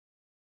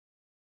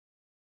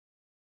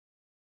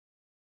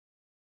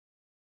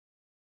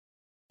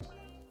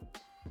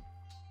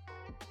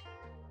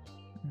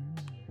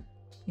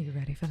You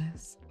ready for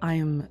this? I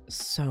am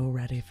so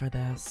ready for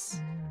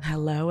this.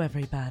 Hello,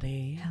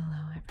 everybody.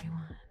 Hello,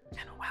 everyone.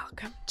 And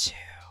welcome to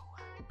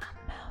A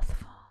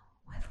Mouthful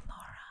with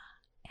Laura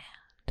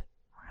and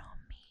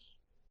Romy.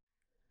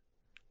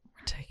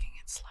 We're taking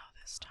it slow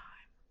this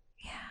time.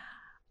 Yeah,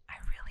 I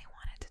really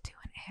wanted to do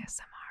an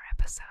ASMR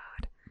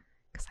episode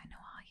because I know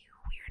all you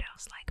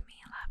weirdos like me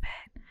love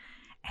it.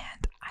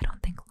 And I don't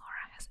think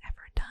Laura has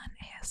ever done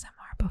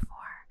ASMR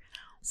before.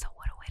 So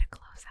what a way to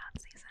close out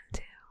season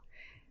 2.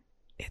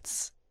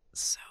 It's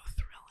so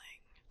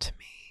thrilling to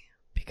me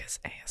because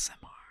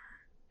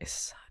ASMR is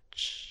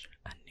such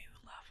a new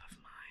love of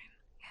mine.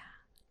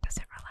 Yeah. Does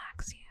it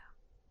relax you?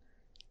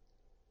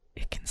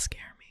 It can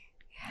scare me,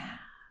 Yeah.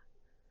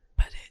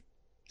 but it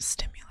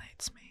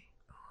stimulates me.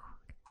 Ooh.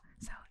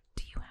 So,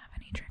 do you have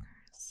any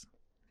triggers?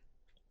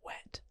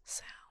 Wet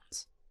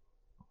sounds,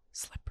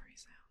 slippery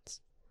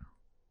sounds,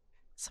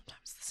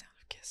 sometimes the sound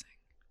of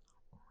kissing.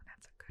 Ooh,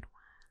 that's a good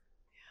one.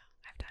 Yeah.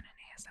 I've done an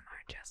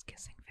ASMR just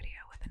kissing video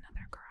with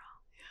another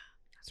girl. Yeah.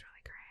 That's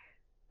really great.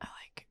 I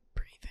like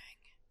breathing.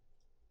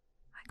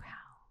 Like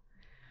how?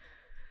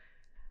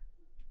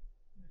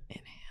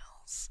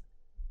 Inhales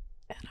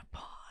and a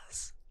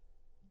pause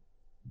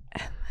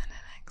and then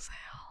an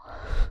exhale.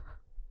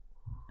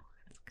 Ooh,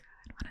 that's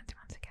good. Wanna do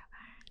one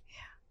together?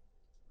 Yeah.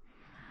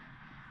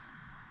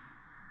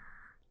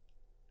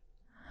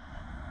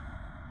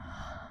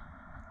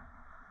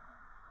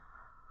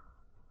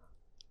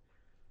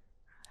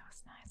 That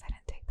was nice. I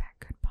didn't take that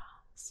good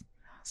pause.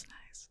 That was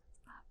nice.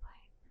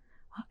 Lovely.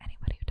 Well,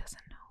 anybody who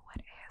doesn't know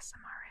what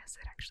ASMR is,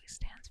 it actually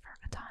stands for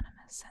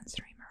Autonomous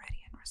Sensory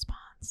Meridian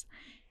Response.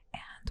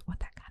 And what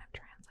that kind of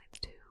translates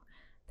to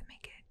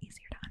make it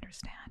easier to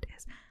understand,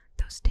 is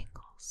those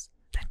tingles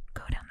that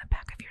go down the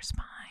back of your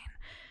spine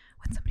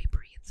when somebody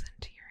breathes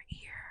into your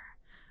ear,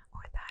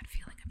 or that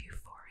feeling of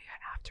euphoria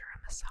after a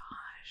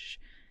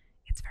massage.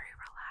 It's very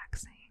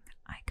relaxing.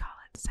 I call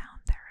it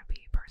sound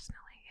therapy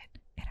personally.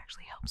 It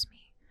actually helps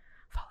me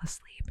fall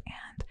asleep,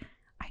 and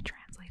I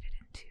translate it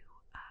into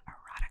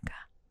erotica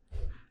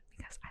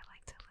because I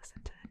like to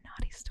listen to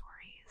naughty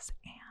stories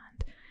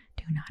and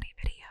do naughty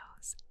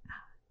videos,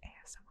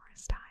 ASMR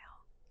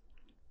style.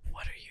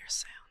 What are your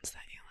sounds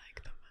that you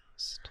like the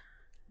most?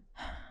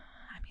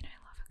 I mean, I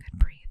love a good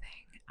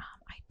breathing.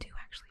 I do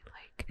actually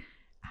like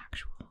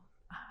actual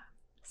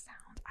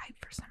sounds.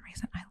 For some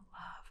reason, I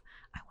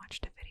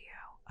watched a video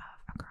of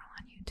a girl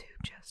on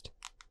YouTube just.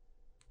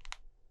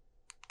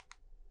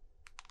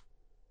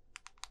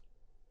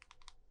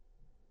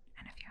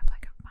 And if you have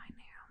like a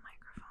binaural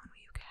microphone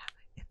where you can have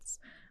its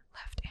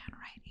left and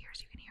right ears,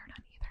 you can hear it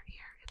on either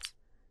ear. It's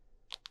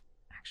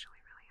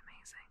actually really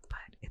amazing,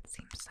 but it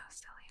seems so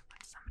silly.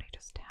 Like somebody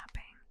just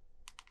tapping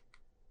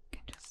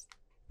can just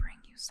bring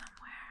you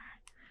somewhere,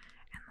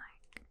 and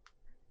like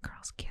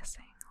girls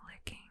kissing,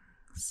 licking,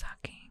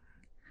 sucking.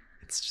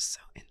 It's just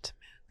so intimate.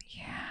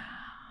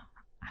 Yeah,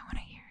 I want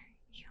to hear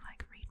you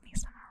like read me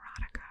some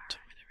erotica. Do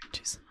you want me to read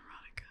you some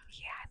erotica?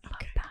 Yeah, I'd love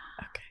Okay.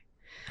 that. Okay.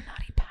 A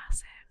naughty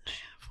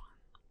passage.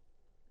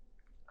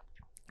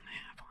 I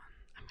have one.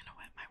 I'm gonna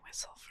wet my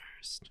whistle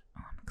first.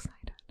 Oh, I'm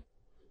excited.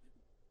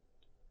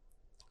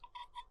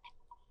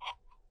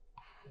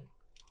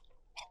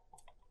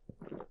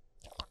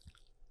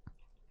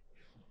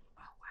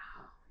 Oh,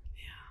 wow.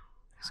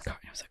 Yeah.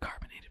 It was a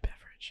carbonated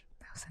beverage.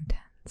 That was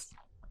intense.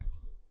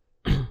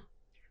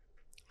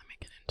 Let me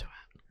get into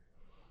it.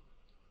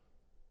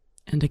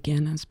 And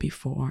again, as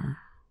before,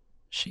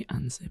 she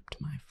unzipped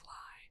my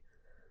fly,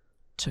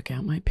 took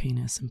out my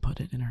penis, and put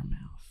it in her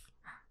mouth.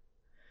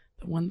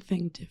 The one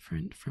thing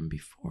different from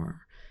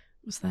before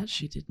was that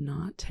she did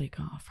not take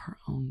off her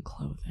own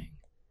clothing.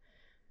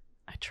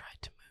 I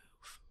tried to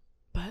move,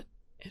 but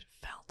it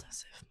felt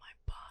as if my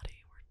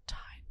body were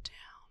tied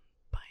down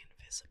by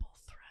invisible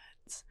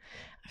threads.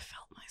 I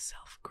felt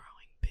myself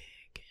growing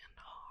big and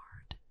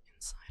hard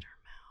inside her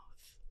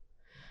mouth.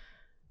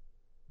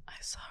 I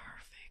saw her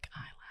fake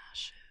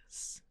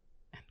eyelashes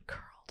and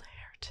curled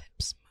hair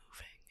tips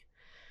moving.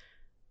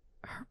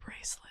 Her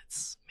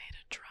bracelets made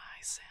a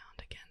dry sound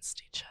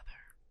against each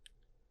other.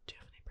 Do you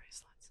have any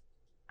bracelets?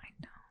 I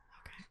know.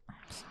 Okay.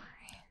 I'm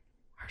sorry.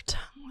 Her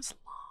tongue was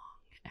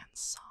long and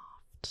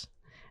soft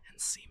and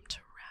seemed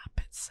to wrap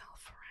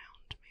itself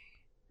around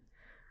me.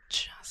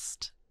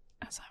 Just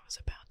as I was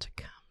about to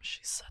come,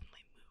 she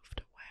suddenly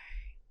moved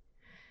away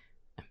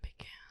and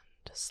began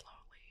to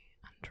slowly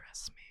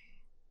undress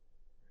me.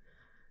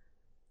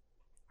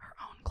 Her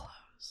own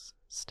clothes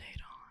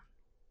stayed on.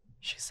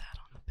 She sat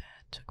on the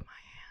bed, took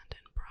my hand,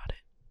 and brought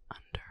it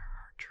under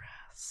her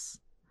dress.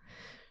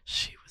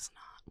 She was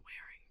not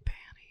wearing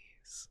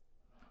panties.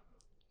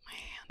 My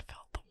hand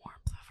felt the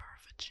warmth of her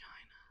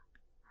vagina.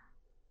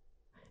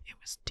 It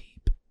was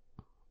deep,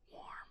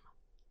 warm,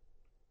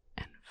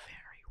 and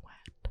very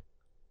wet.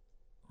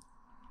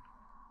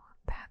 Ooh,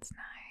 that's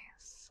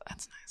nice.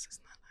 That's nice,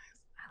 isn't that nice?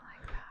 I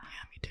like that.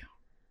 Yeah, me too.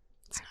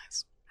 It's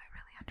nice. I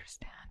really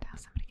understand how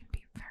somebody can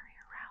be very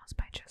aroused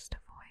by just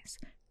a voice.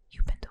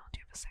 You've been told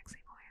you have a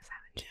sexy voice,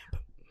 haven't you? Yeah,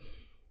 but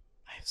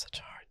I have such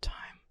a hard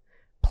time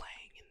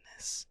playing in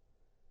this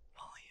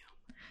volume.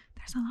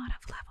 there's a lot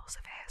of levels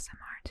of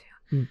ASMR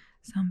too.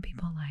 Some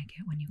people like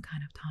it when you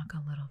kind of talk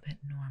a little bit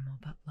normal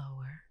but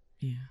lower.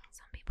 Yeah.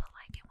 Some people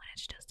like it when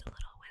it's just a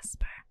little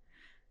whisper.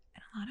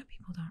 And a lot of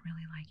people don't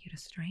really like you to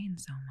strain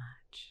so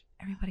much.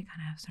 Everybody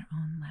kind of has their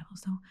own level,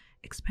 so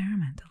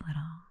experiment a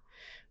little.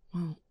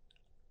 Well,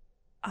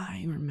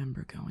 I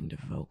remember going to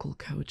vocal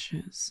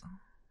coaches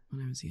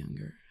when I was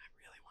younger. I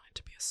really wanted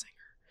to be a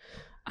singer.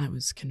 I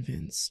was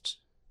convinced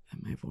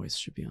that my voice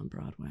should be on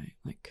Broadway,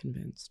 like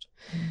convinced.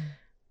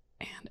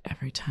 And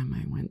every time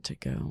I went to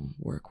go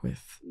work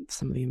with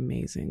some of the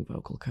amazing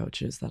vocal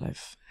coaches that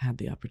I've had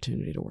the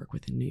opportunity to work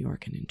with in New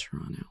York and in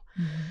Toronto,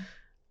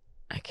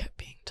 I kept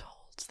being told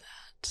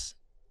that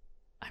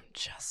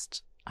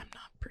I'm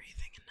not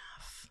breathing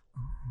enough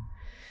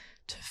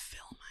to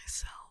fill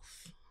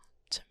myself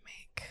to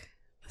make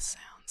the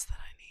sounds that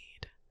I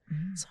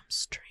need. So I'm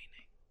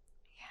straining.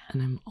 Yeah.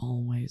 And I'm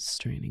always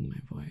straining my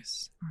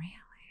voice.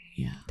 Really?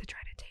 Yeah. To try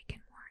to take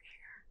in more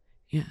air.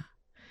 Yeah.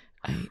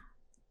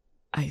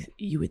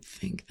 You would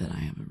think that I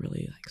have a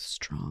really like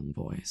strong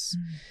voice,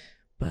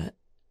 but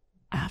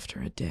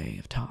after a day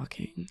of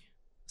talking,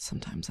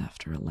 sometimes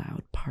after a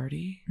loud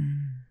party,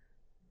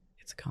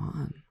 it's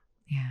gone.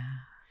 Yeah.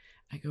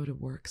 I go to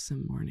work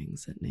some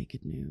mornings at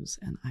Naked News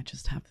and I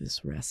just have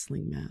this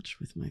wrestling match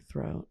with my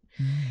throat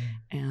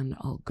and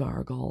I'll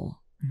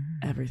gargle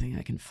everything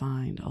I can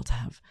find. I'll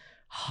have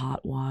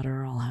hot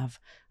water, I'll have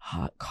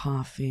hot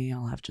coffee,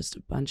 I'll have just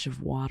a bunch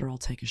of water, I'll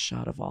take a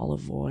shot of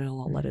olive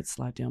oil, I'll let it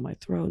slide down my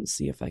throat and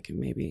see if I can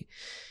maybe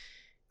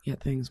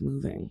get things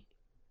moving.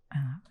 I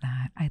love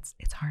that.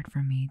 It's hard for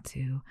me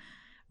to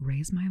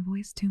raise my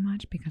voice too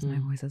much because my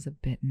voice is a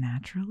bit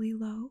naturally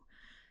low.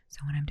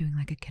 So when I'm doing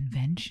like a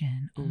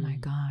convention, oh my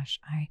gosh,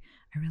 I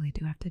really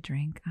do have to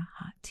drink a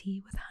hot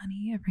tea with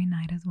honey every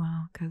night as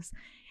well, because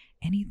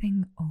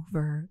anything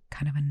over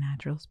kind of a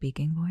natural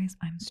speaking voice,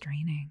 I'm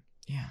straining.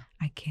 Yeah.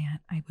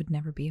 I would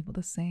never be able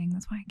to sing.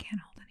 That's why I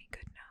can't hold any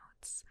good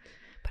notes.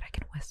 But I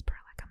can whisper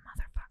like a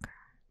motherfucker.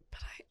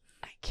 But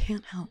I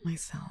can't help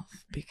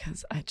myself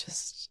because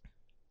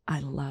I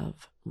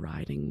love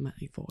riding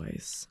my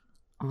voice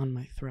on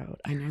my throat.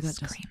 I know that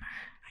screamer.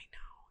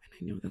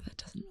 I know that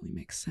doesn't really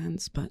make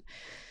sense, but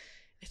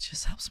it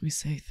just helps me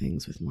say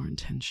things with more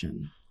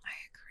intention. I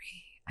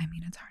agree. I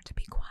mean, it's hard to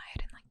be quiet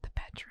in like the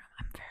bedroom.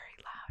 I'm very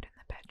loud in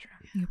the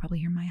bedroom. Yeah. You probably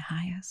hear my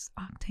highest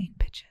octane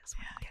pitches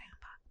when I'm getting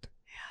fucked.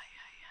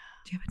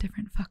 Yeah. Do you have a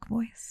different fuck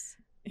voice?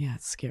 Yeah,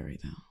 it's scary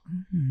though.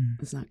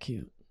 It's not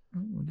cute.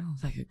 Oh no.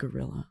 It's like a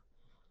gorilla.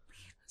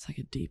 It's like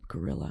a deep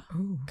gorilla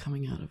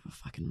coming out of a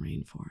fucking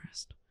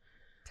rainforest.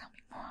 Tell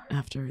me more.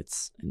 After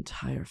its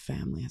entire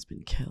family has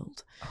been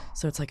killed.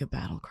 So it's like a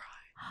battle cry.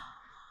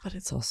 But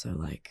it's also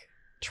like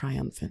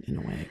triumphant in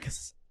a way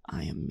because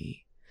I am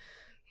me.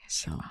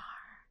 Yes, you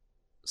are.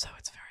 So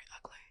it's very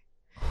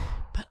ugly.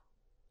 But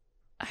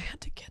I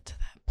had to get to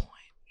that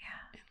point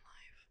in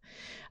life.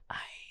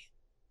 I,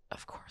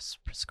 of course,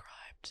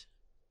 prescribed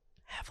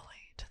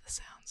heavily to the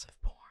sounds of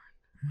porn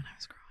when I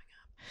was growing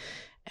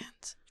up.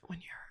 And when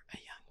you're a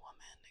young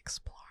woman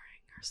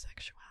exploring her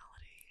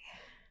sexuality,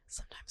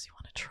 sometimes you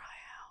want to try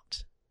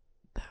out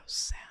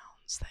those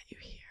sounds that you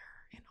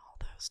hear in all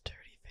those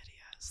dirty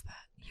videos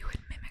that you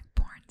would mimic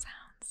porn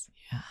sounds.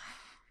 Yeah.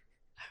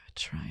 I would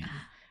try and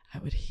I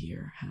would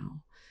hear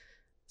how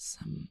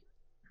some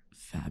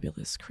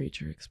fabulous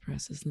creature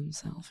expresses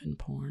themselves in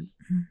porn,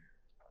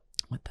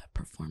 what that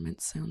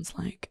performance sounds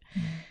like,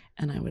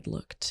 and I would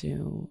look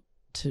to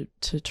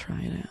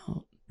try it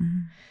out.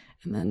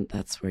 And then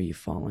that's where you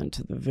fall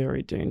into the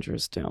very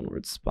dangerous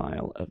downward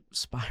spiral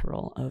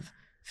of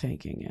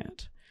faking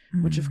it,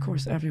 which of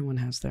course everyone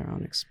has their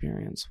own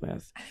experience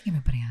with. I think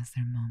everybody has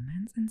their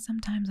moments, and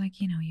sometimes,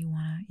 like, you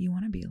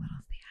wanna be a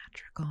little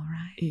theatrical,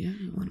 right? Yeah.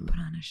 You wanna put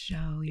on a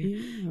show.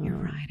 You're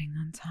riding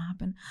on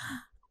top, and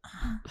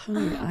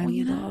honey, I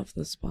love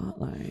the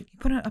spotlight. You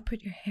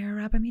put your hair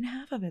up. I mean,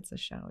 half of it's a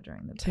show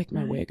during the take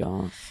my wig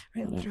off.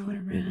 Right, throw it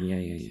around.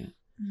 Yeah.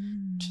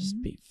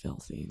 Just be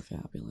filthy and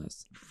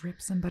fabulous.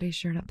 Rip somebody's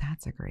shirt up.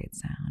 That's a great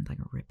sound, like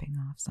ripping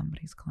off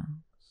somebody's clothes.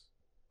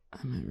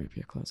 I might rip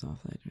your clothes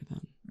off later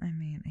then. I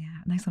mean,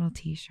 yeah, nice little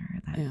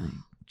t-shirt that,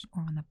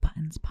 or when the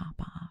buttons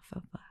pop off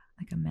of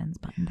like a men's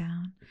button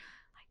down,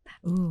 like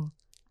that. Ooh,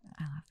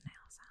 I love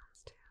nail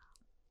sounds too.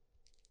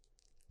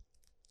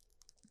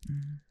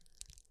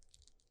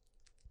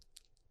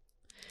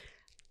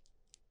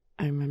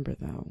 I remember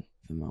though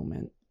the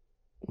moment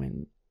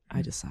when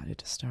I decided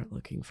to start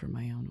looking for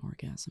my own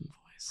orgasm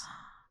voice.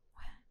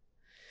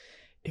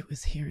 It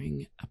was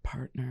hearing a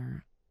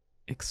partner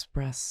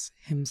express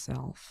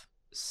himself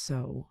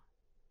so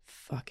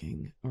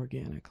fucking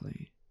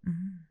organically.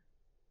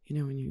 You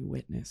know, when you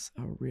witness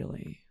a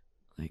really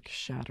like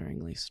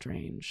shatteringly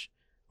strange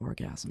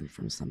orgasm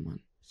from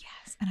someone.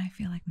 Yes, and I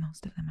feel like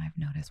most of them I've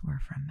noticed were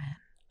from men.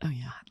 Oh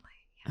yeah.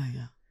 Oddly. Oh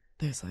yeah.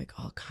 There's like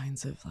all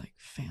kinds of like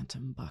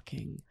phantom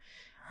bucking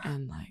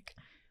and like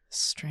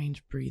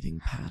strange breathing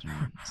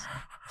patterns.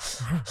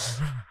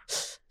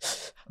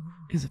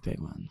 Is a big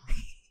one.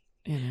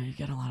 You know, you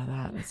get a lot of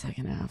that. It's like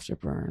an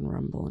afterburn,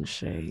 rumble and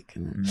shake,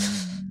 and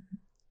then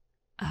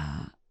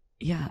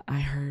Yeah, I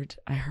heard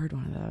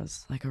one of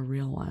those, like a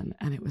real one,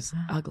 and it was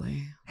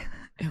ugly.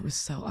 It was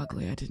so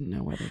ugly. I didn't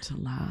know whether to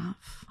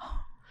laugh.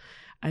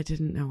 I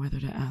didn't know whether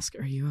to ask,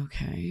 "Are you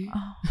okay?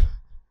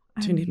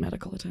 Do you need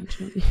medical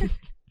attention? Do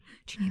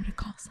you need to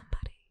call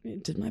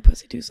somebody? Did my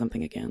pussy do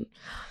something again?"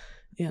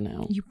 You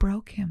know. You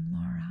broke him,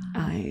 Laura.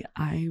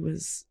 I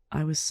was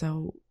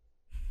so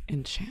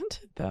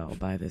enchanted though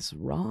by this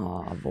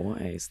raw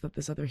voice that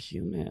this other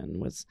human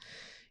was,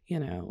 you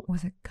know.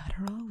 Was it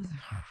guttural?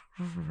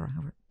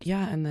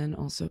 Yeah, and then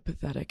also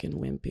pathetic and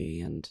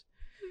wimpy and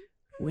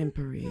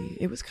whimpery.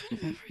 It was kind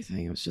of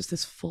everything. It was just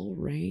this full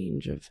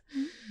range of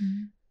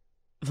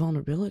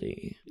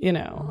vulnerability, you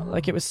know.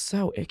 Like it was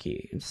so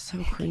icky and so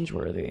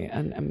cringeworthy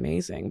and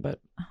amazing. But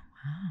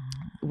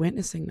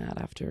witnessing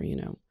that after, you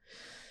know,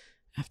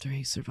 after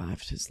he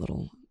survived his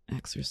little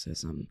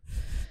exorcism,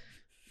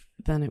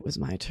 then it was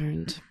my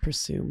turn to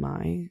pursue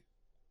my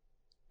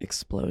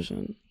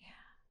explosion.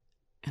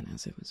 And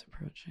as it was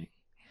approaching,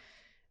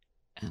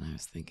 and I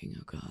was thinking,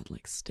 oh God,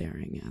 like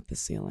staring at the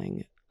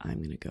ceiling, I'm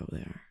going to go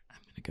there.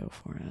 I'm going to go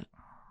for it.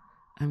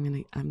 I'm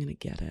going to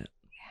get it.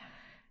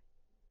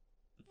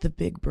 The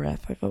big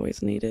breath I've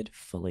always needed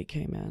fully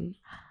came in.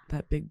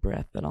 That big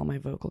breath that all my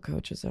vocal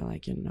coaches are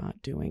like, you're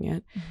not doing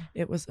it.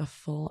 It was a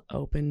full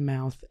open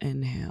mouth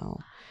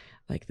inhale,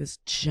 like this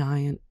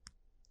giant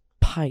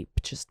pipe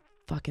just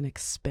fucking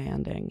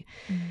expanding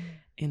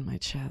in my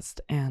chest.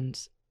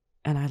 And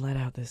I let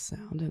out this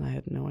sound, and I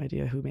had no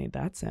idea who made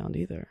that sound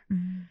either.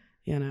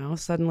 You know,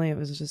 suddenly it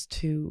was just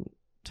two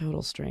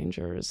total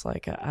strangers.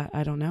 Like,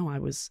 I don't know. I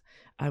was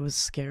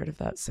scared of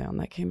that sound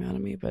that came out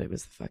of me, but it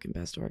was the fucking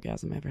best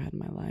orgasm I ever had in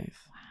my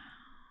life. Wow.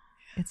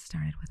 It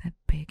started with a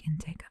big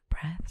intake of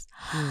breaths.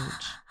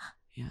 Huge.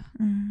 Yeah.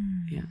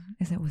 Yeah.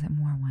 Was it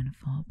more one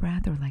full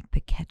breath, or like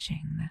the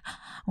catching,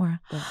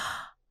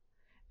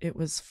 it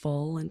was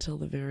full until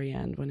the very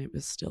end when it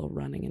was still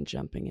running and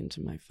jumping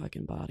into my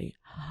fucking body.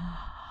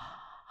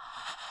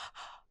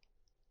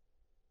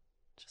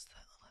 Just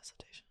that little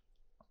hesitation.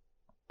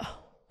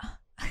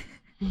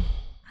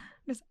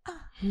 Just,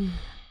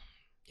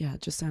 Yeah,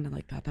 it just sounded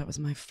like that. That was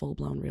my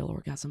full-blown real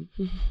orgasm.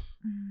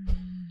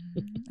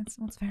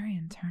 It's very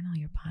internal.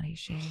 Your body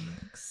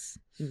shakes.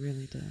 It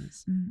really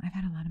does. I've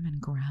had a lot of men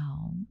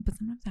growl, but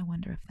sometimes I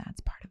wonder if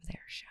that's part of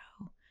their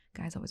show.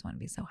 Guys always want to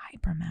be so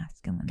hyper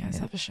masculine. Guys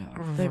have a show.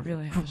 They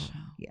really have a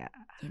show. Yeah.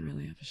 They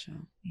really have a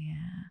show.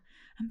 Yeah.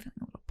 I'm feeling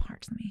a little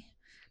parched. Let me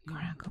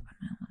crack open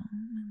my little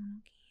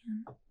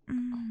can.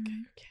 Okay,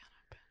 your can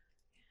open.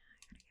 Yeah, I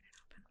gotta get it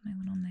open. My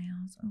little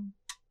nails. Oh,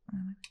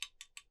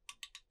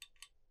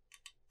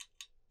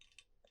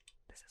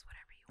 this is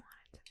whatever you want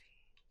it to be.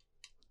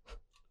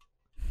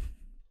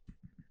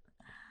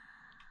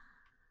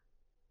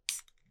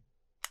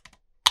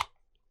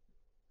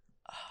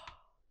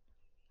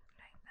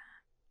 Like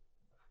that.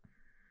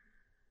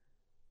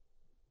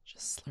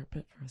 Just slurp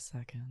it for a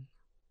second.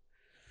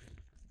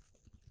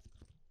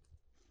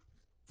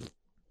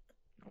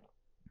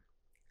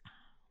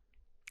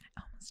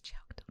 I almost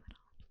choked a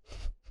little.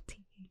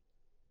 Tea.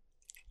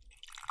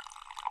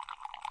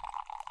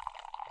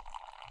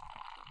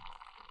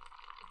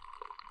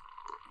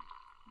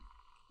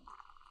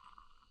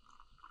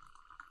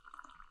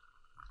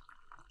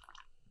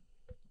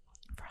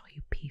 For all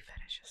you pee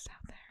fetishists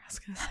out there. I was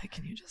gonna say,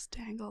 can you just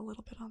dangle a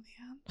little bit on the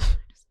end?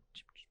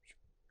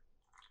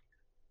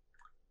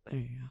 There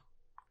you go.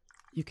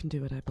 You can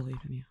do it. I believe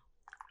in you.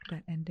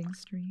 That ending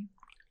stream.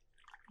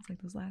 It's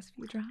like those last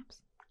few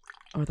drops.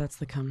 Or that's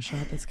the cum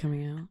shot that's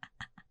coming out.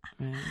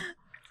 Right.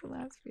 The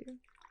last few.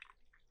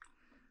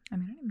 I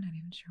mean, I'm not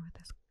even sure what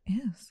this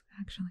is,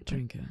 actually.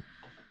 Drink it.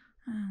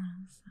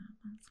 Let's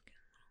get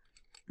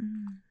a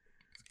little.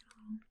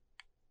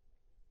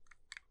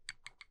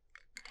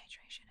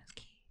 Hydration is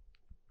key.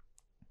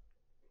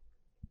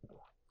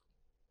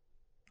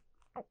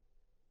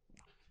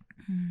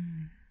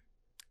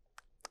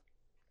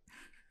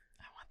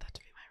 I want that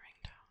to be my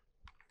ringtone.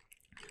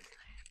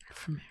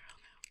 From here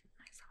on out.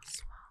 Nice little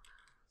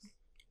swallows.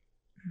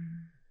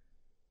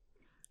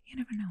 You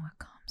never know what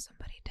calms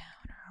somebody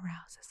down or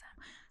arouses them.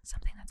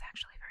 Something that's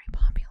actually very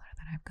popular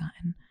that I've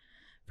gotten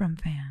from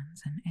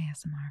fans and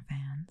ASMR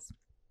fans.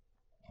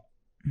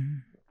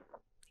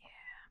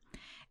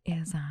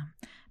 Yeah. Is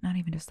not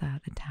even just the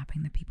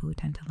tapping, the people who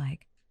tend to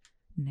like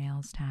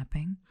nails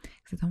tapping,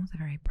 because it's almost a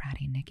very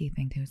bratty Nikki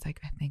thing too. It's like,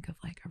 I think of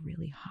like a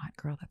really hot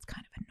girl that's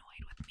kind of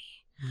annoyed with me.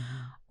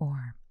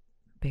 Or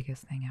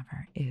biggest thing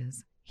ever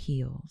is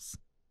heels.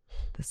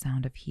 The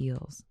sound of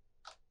heels.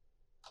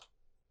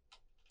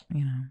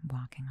 You know,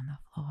 walking on the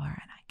floor,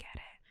 and I get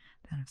it.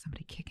 Then of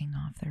somebody kicking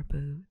off their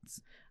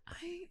boots.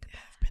 I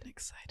have been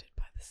excited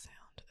by the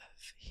sound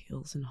of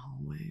heels in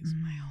hallways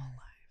my whole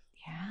life.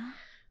 Yeah?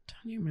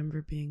 Don't you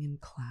remember being in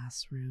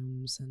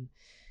classrooms and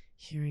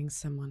hearing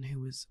someone who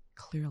was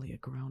clearly a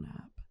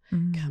grown-up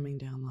coming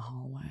down the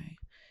hallway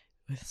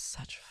with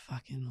such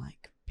fucking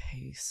like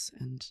pace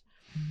and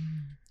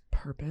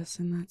purpose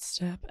in that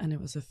step, and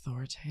it was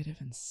authoritative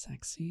and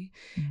sexy,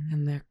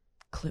 and their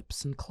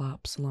clips and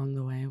clops along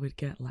the way would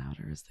get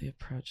louder as they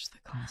approached the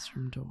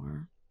classroom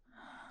door.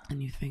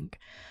 And you think,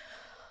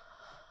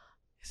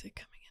 is it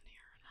coming in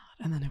here or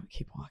not? And then it would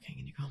keep walking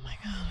and you go, oh my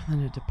God. And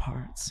then it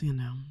departs, you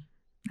know.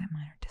 That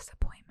minor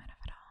disappointment of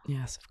it all.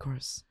 Yes, of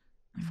course.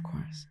 Of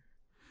course.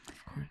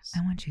 Of course.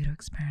 I want you to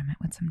experiment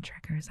with some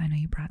triggers. I know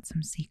you brought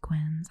some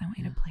sequins. I want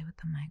you to play with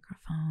the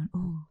microphone.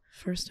 Ooh.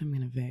 First, I'm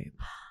going to vape.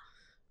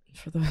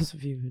 For those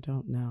of you who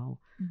don't know,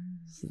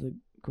 this is the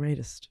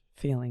greatest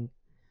feeling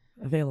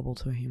available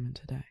to a human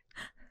today.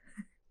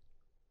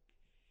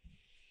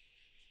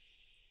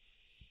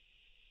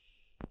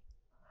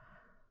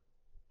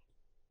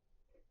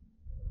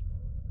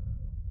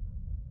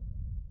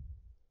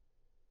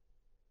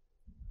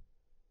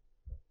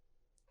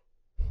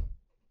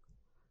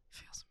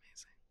 Feels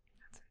amazing.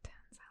 That's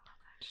intense. I love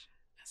that shit.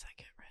 As I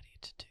get ready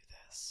to do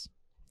this,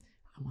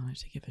 I wanted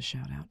to give a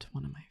shout out to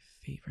one of my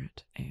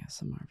favorite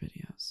ASMR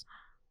videos.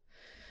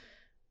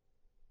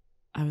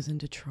 I was in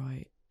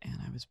Detroit and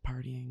I was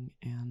partying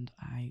and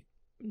I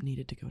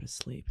needed to go to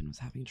sleep and was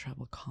having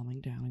trouble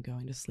calming down and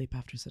going to sleep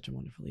after such a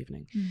wonderful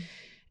evening.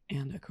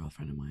 And a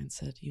girlfriend of mine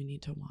said, you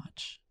need to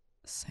watch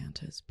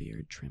Santa's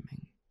beard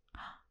trimming.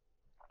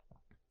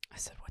 I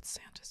said, what's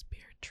Santa's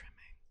beard trimming?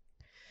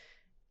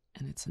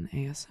 And it's an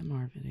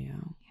ASMR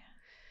video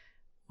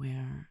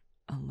where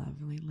a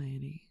lovely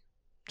lady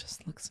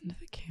just looks into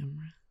the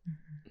camera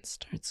and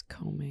starts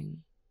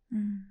combing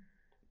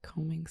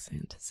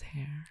Santa's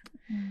hair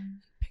and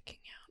picking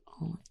out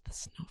all of the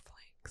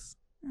snowflakes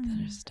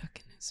that are stuck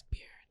in his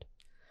beard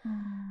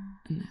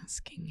and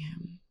asking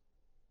him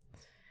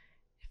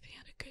if he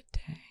had a good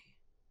day.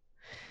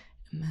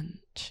 And then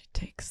she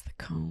takes the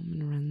comb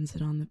and runs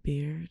it on the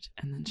beard,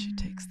 and then she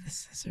takes the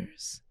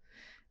scissors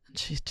and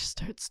she just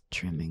starts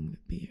trimming the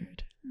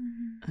beard.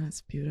 And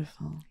it's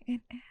beautiful.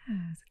 It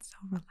is. It's so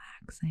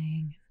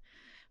relaxing,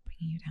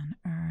 bringing you down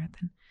to earth,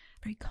 and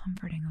very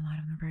comforting. A lot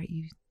of them are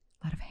a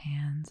lot of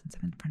hands and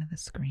stuff in front of the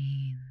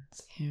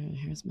screens.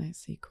 Here's my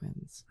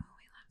sequins. Oh,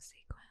 we love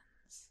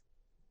sequins.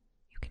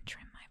 You can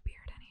trim my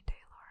beard any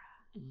day,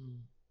 Laura.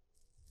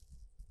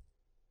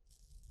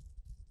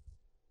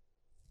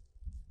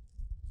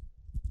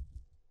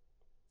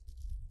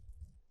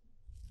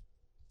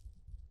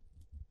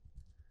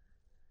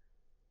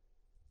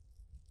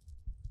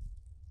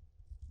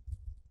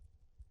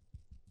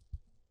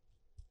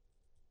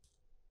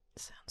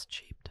 Sounds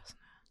cheap, doesn't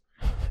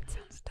it? It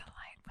sounds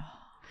delightful.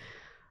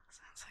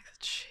 Sounds like a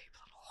cheap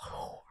little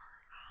whore.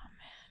 Oh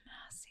man,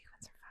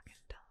 sequins are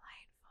fucking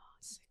delightful.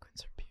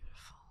 Sequins are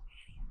beautiful.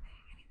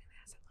 Anything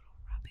that has a little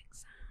rubbing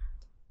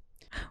sound.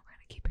 We're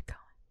gonna keep it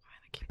going. We're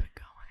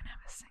gonna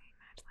have a singing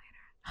match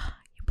later.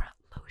 You brought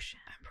lotion.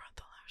 I brought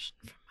the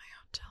lotion from my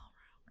hotel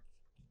room.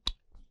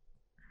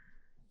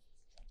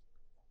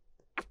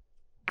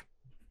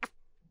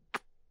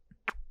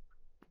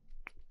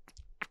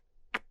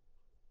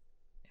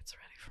 It's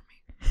ready for me.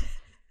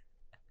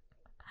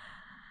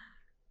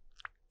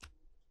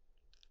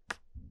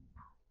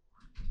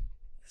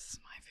 This is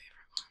my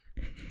favorite one.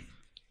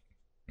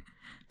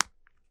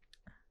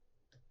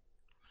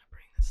 I'm gonna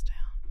bring this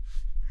down.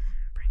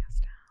 Bring us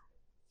down.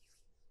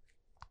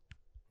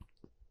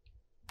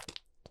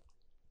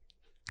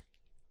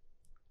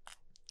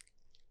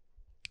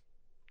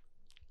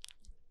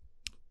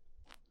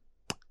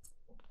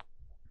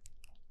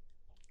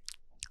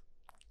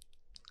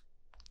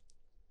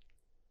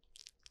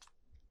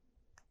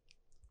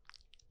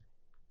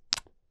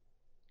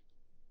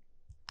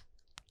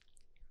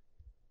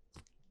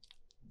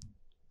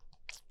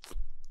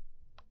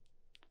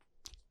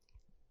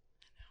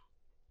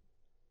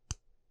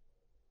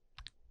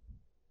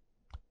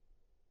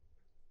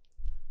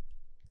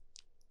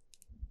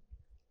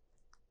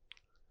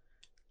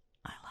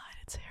 I lied,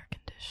 it's hair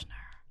conditioner.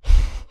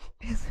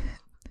 Is it?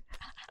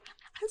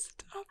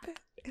 Stop it.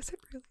 Is it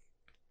really?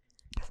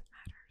 Doesn't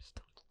matter.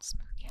 Still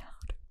smooth you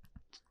out.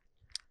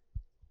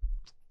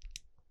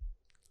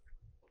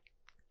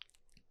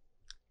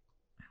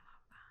 I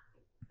love that.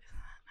 Isn't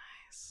that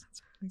nice?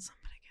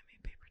 Somebody give me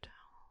paper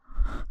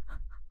towel.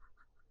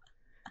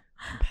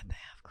 I bet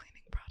they have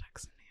cleaning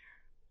products in here.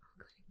 Oh,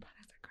 cleaning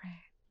products are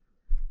great.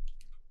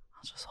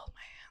 I'll just hold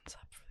my hands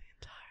up for the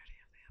entirety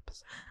of the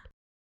episode.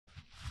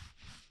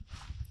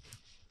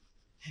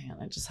 Hang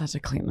on, I just had to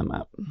clean them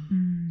up.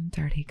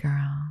 Dirty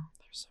girl.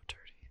 They're so dirty.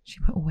 She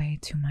put way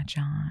too much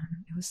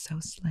on. It was so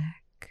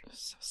slick. It was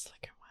so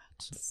slick and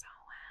wet. So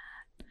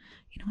wet.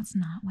 You know what's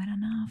not wet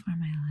enough are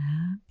my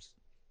lips.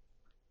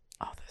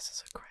 Oh, this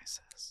is a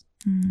crisis.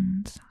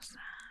 It's so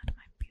sad.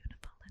 My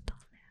beautiful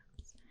little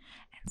lips.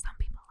 And some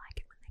people like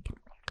it when they can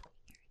barely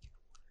hear your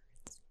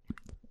words.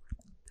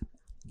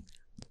 And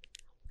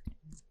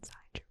it's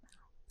inside your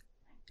mouth.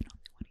 And all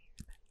they want to hear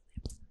is that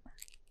lips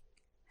moving.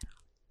 And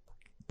all the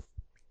fucking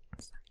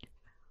inside your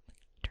mouth.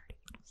 Dirty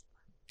little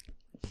slut.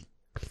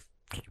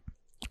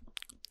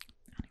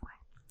 Anyway,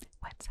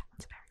 wet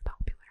sounds very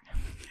popular.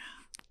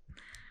 Yeah.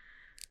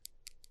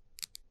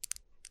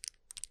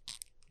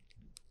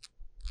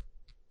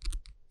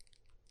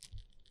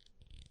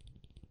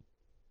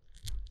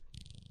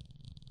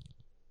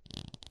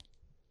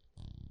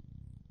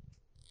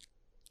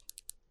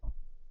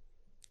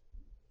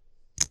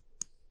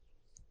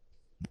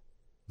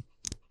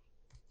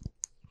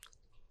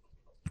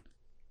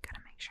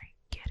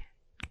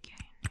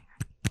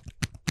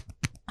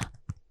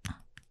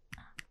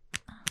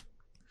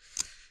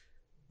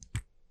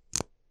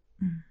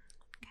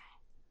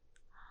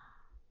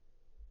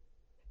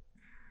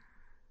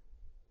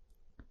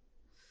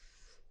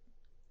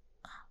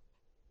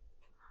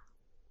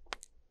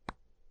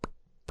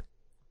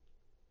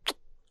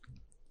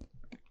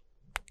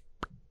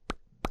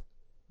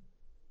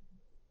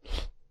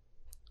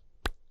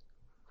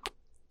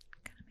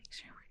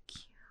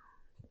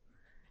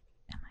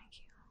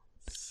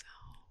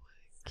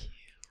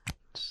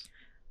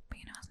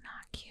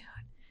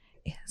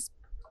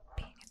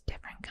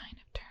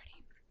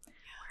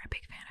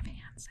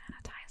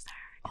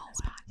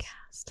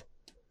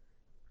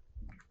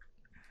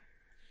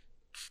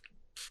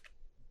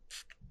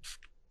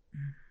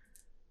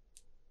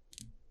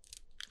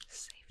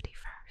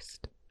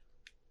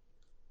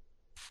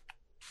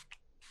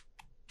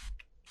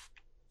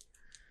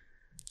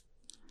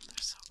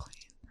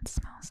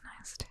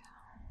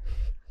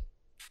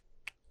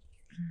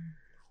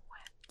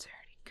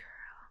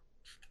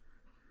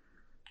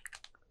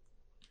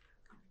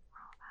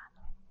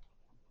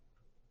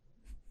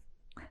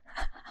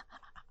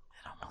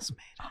 almost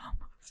made it.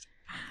 Almost.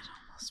 It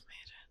almost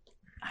made it.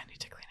 I need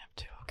to clean up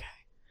too, okay?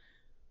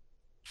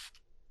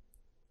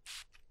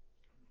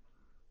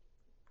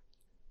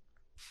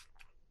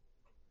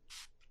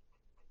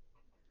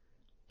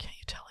 Can't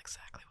you tell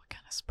exactly what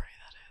kind of spray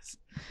that is?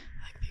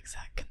 Like the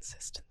exact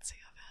consistency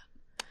of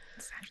it.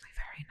 It's actually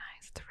very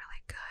nice. It's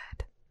really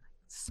good.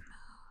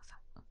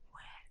 Smooth,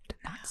 wet,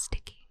 not Yeah,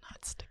 sticky.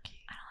 Not sticky.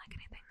 I don't like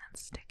anything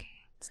that's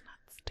sticky. It's not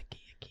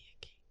sticky, icky.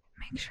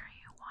 Make sure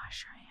you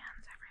wash your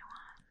hands,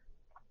 everyone.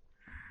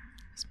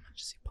 As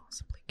much as you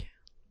possibly can.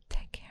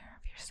 Take care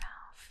of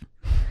yourself.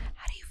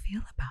 How do you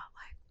feel about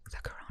like the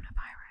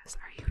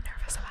coronavirus? Are you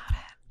nervous about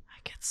it?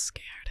 I get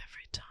scared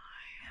every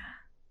time.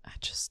 Yeah. I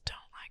just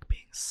don't like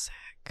being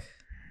sick.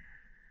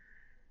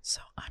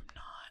 So I'm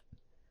not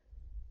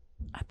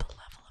at the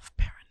level of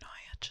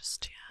paranoia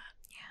just yet.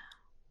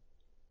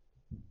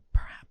 Yeah.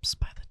 Perhaps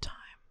by the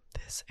time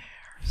this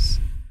airs,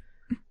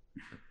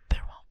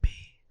 there won't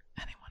be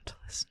anyone to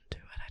listen to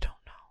it. I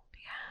don't know.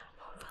 Yeah,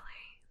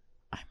 hopefully.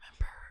 I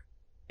remember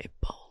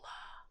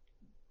Ebola.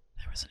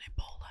 There was an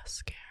Ebola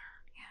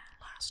scare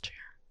last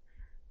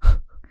year.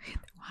 It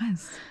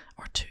was.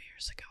 Or 2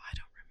 years ago, I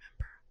don't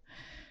remember.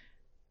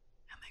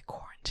 And they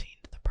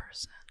quarantined the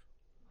person.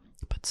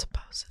 But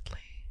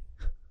supposedly,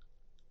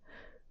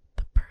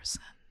 the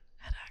person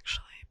had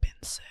actually been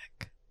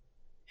sick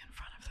in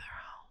front of their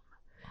home.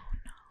 Oh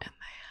no. And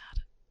they had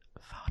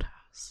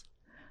photos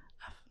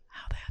of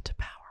how they had to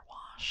power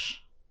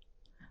wash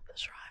the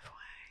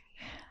driveway.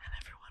 And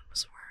everyone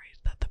was worried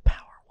that the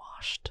power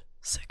washed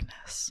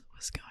sickness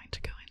was going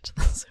to go into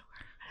the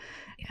sewer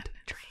and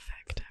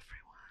infect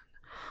everyone.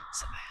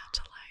 So they had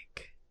to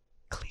like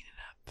clean it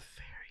up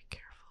very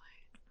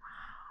carefully.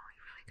 Wow,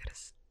 you really gotta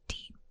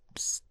steam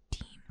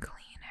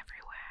clean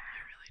everywhere.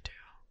 I really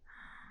do.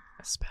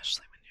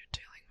 Especially when you're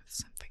dealing with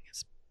something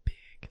as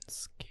big and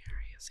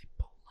scary as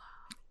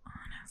Ebola.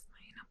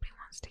 Honestly, nobody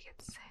wants to get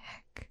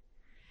sick.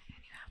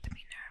 And you have to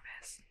be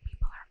nervous.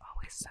 People are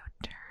always so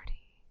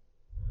dirty.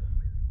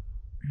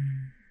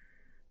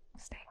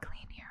 Stay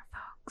clean here,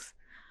 folks.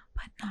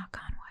 But knock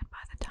on wood,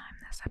 by the time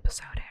this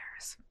episode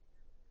airs,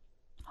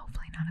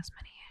 hopefully not as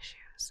many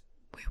issues.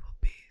 We will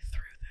be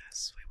through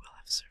this. We will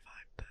have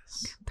survived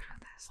this. Get through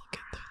this. We'll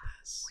get through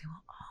this. We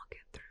will all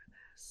get through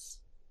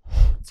this.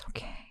 It's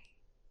okay.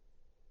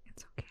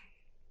 It's okay.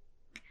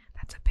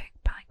 That's a big,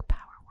 like,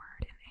 power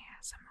word in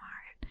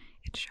ASMR.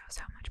 It shows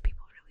how much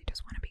people really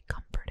just want to be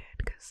comforted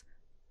because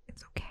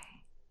it's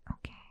okay.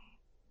 Okay.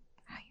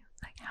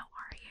 How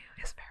are you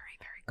is very,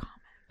 very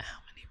common.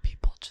 How many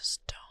people just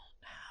don't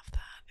have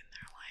that in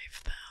their life,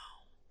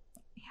 though?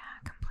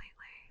 Yeah,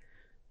 completely.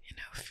 You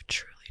know, if you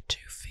truly do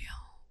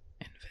feel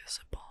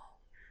invisible,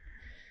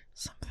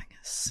 something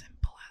as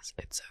simple as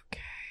it's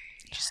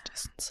okay just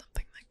isn't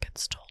something that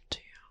gets told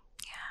to you.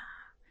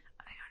 Yeah,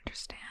 I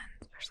understand,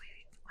 especially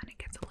when it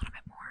gets a little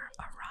bit more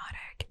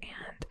erotic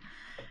and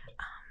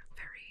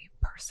very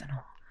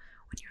personal.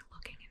 When you're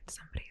looking in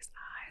somebody's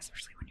eyes,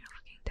 especially when you're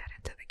looking dead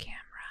into the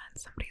camera and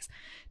somebody's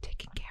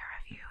taking care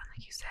of you. And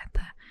like you said,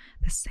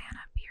 the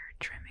Santa beard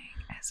trimming,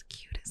 as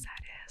cute as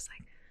that is,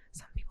 like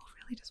some people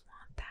really just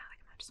want that.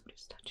 Like imagine somebody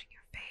just touching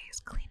your face,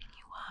 cleaning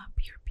you up.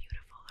 You're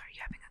beautiful. Are you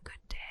having a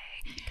good day?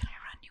 Can I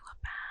run you a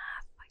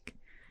bath? Like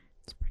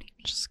it's pretty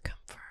neat. Just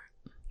comfort.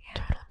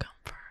 Yeah. Total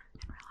comfort.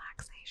 And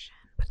relaxation.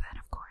 But then,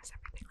 of course,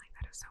 everything like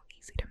that is so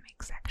easy to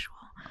make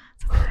sexual.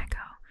 So then I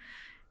go,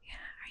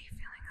 yeah, are you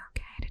feeling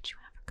okay? Did you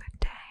have a good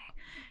day?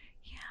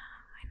 Yeah,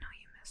 I know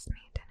you missed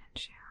me,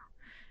 didn't you?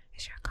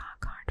 Is your cock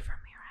hard for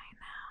me right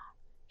now?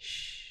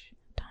 Shh,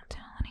 don't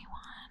tell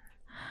anyone.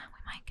 We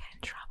might get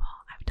in trouble.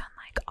 I've done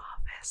like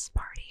office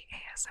party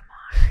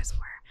ASMRs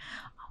where,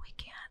 oh, we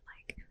can't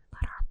like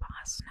let our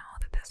boss know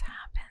that this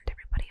happened.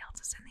 Everybody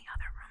else is in the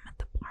other room at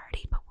the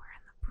party, but we're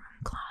in the broom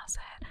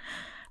closet.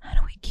 How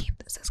do we keep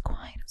this as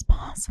quiet as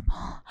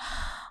possible?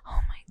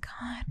 Oh my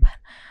god, but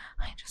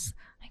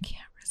I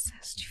can't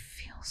resist. You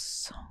feel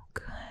so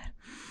good.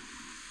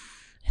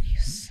 And you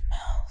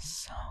smell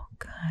so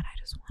good. I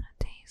just want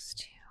to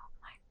taste you.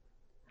 Like,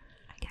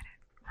 I get it.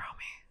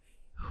 Romy,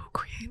 who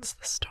creates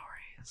the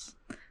stories?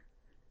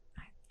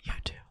 You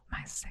do.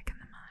 My sick in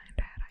the mind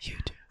head. You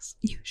do.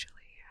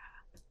 Usually,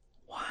 yeah.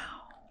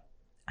 Wow.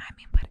 I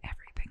mean, but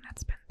everything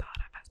that's been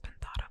thought of has been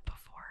thought of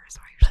before,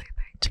 so I usually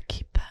think. To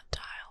keep that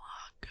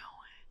dialogue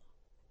going,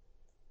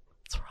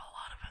 it's where a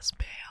lot of us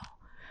bail,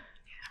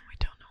 and we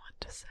don't know what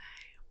to say.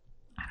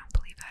 I don't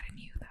believe that in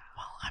you, though.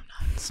 Well, I'm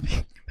not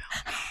speaking about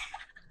me.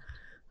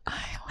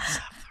 I always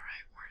have the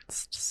right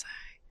words to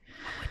say.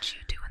 What would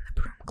you do in the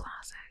broom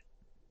closet?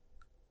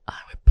 I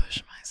would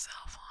push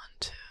myself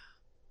onto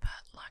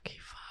that lucky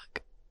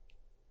fuck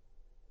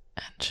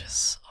and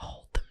just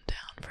hold them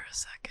down for a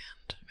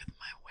second with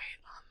my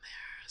weight on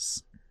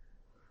theirs.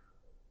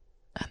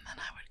 And then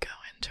I would go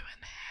in to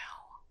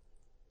inhale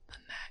the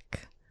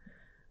neck.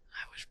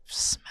 I would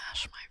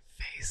smash my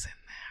face in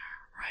there,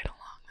 right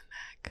along the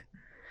neck.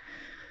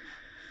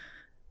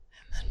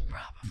 And then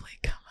probably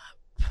come up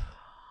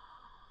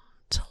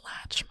to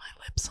latch my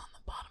lips on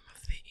the bottom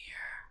of the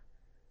ear.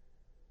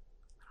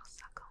 Little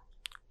suckle.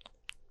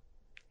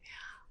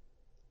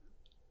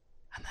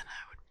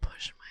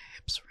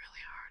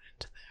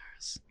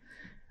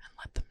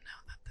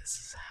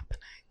 this is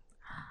happening.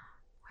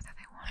 Whether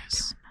they want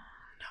There's to or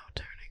not. no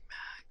turning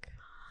back.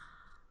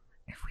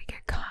 If we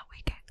get caught,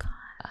 we get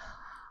caught.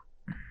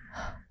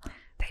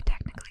 They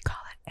technically call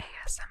it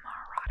ASMR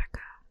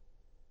erotica.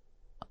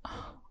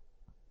 Oh,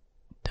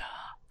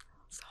 duh.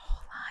 It's a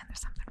whole line. There's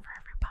something for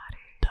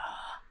everybody.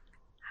 Duh.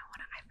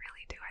 I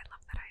really do. I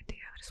love that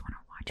idea. I just want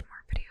to watch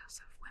more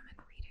videos of women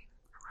reading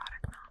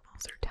erotic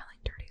novels or telling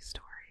dirty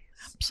stories.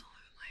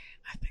 Absolutely.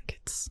 I think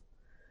it's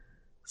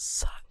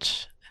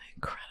such an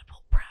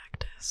incredible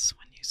practice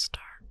when you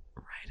start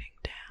writing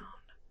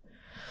down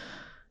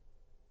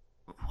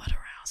what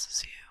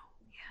arouses you.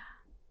 Yeah.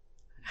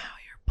 How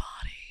your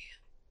body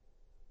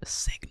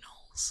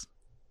signals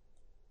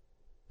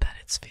that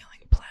it's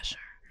feeling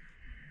pleasure.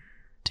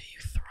 Do you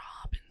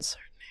throb in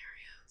certain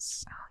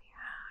areas? Oh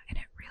yeah. And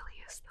it really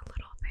is the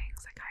little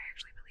things. Like I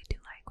actually really do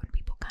like when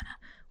people kind of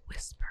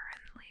whisper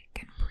and lick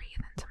and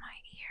breathe into my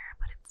ear,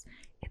 but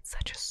it's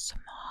such a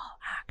small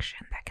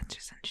action that can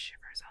just send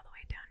shivers all the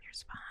way down your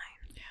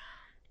spine. Yeah.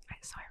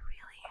 So I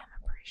really am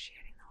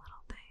appreciating the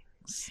little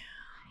things.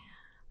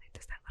 Yeah. Like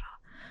just that little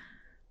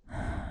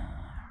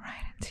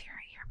right into your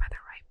ear by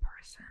the right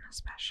person,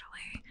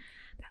 especially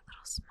that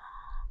little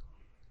small,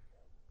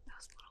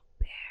 those little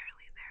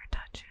barely there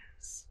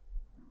touches.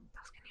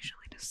 Those can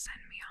usually just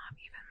send me off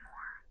even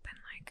more than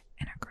like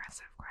an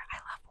aggressive grab. I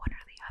love one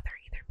or the other,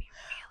 either be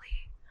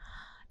really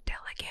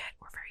delicate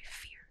or very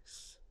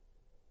fierce.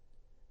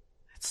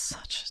 It's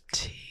such a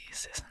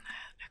tease, isn't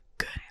it? A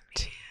good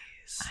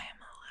tease. I am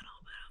a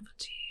little bit of a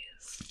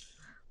tease.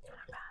 Not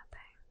a bad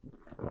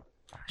thing.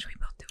 Should we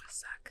both do a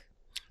suck?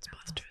 Let's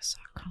both do a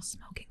suck. Little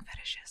smoking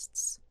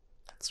fetishists.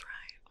 That's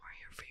right. We're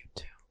here for you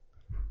too.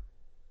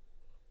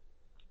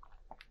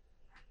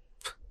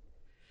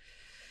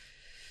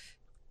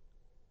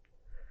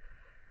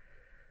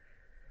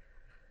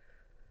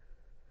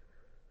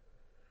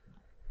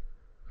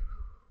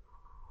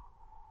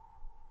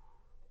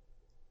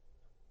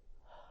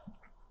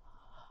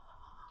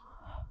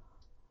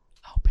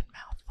 Open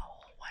mouth the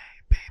whole way,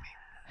 baby.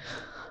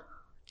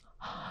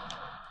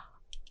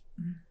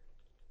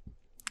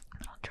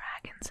 Little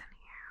dragons in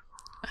here.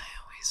 I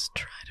always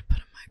try to put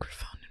a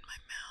microphone in my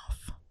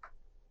mouth.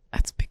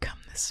 That's become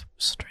this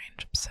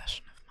strange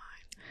obsession of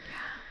mine.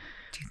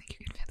 Do you think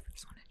you can fit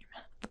this one in your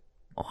mouth?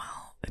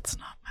 Well, it's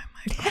not my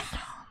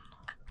microphone.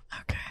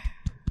 Okay.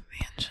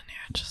 The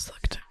engineer just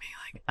looked at me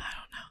like, I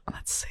don't know.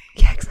 Let's see.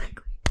 Yeah,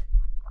 exactly.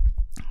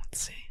 Let's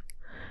see.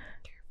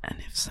 And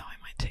if so, I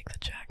might take the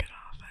jacket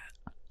off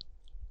it.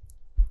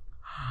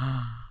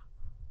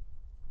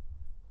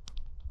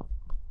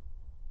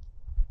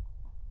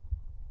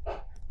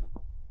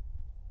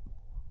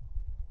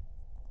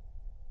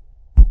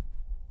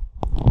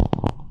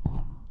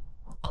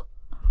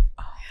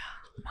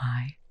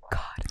 My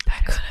God,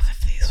 I could have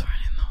if these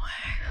weren't in the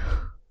way.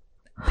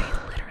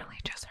 they literally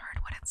just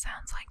heard what it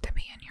sounds like to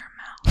be in your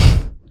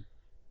mouth.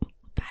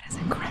 That is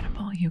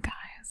incredible, you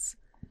guys.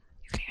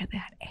 You could hear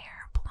that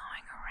air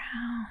blowing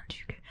around.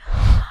 You could.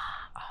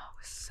 Oh, it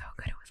was so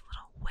good. It was a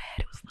little wet.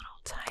 It was a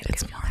little tight.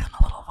 It's more than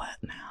a little wet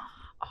now.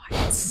 Oh, I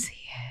can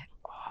see it.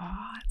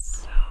 Oh,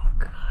 it's so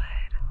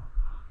good.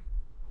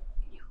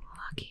 You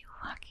lucky,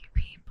 lucky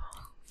people.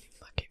 You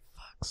lucky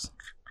fucks.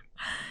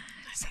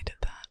 I needed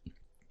that.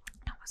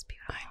 That was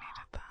beautiful. I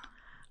needed that.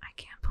 I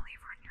can't believe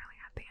we're nearly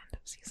at the end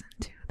of season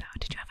 2, though.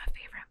 Did you have a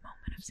favorite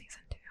moment of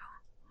season 2?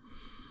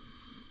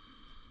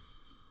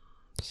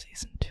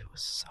 Season 2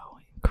 was so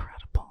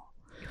incredible.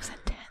 It was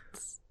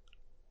intense.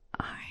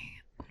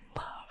 I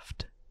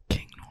loved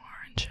King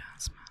Noir and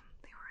Jasmine.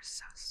 They were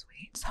so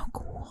sweet, so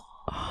cool.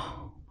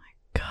 Oh my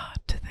god,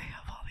 did they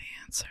have all the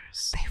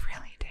answers? They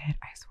really did.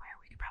 I swear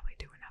we could probably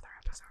do another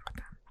episode with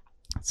them.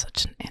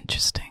 Such an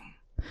interesting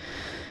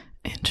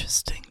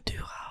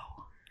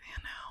duo, you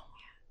know?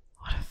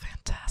 What a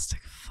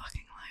fantastic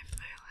fucking life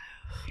they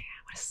live. Yeah,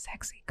 what a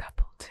sexy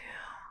couple, too.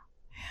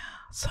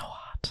 Yeah, so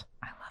hot.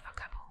 I love a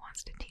couple who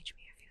wants to teach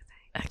me a few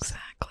things.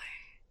 Exactly.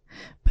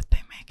 But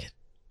they make it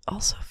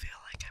also feel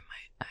like I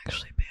might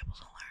actually be able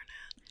to learn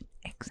it.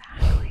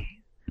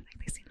 Exactly. Like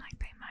they seem like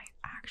they might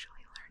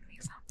actually learn me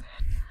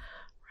something.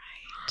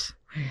 Right.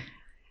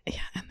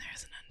 Yeah, and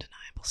there's an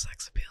undeniable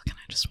sex appeal. Can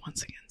I just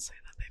once again say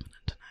that they have an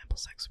undeniable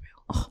sex appeal?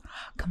 Oh.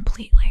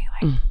 Completely.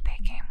 Like they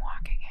came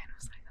walking in. It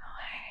was like, oh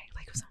hey.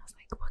 Like it was almost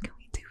like, what can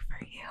we do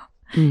for you?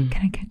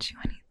 Can I get you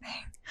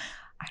anything?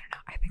 I don't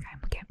know. I think I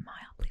get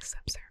mildly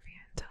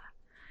subservient to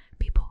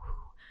people who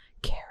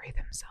carry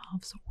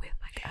themselves with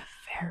like a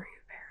very,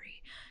 very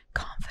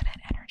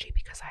confident energy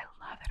because I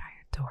love it. I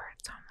adore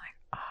it. So I'm like,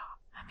 oh,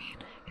 I mean,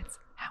 it's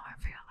how I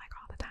feel like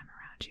all the time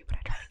around you, but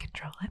I try to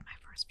control it. My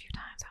first few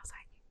times, I was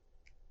like,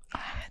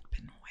 I had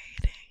been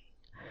waiting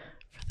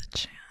for the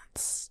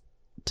chance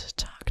to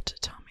talk to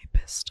Tommy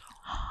Pistol.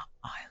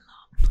 I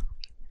love.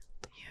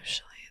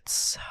 Usually it's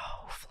so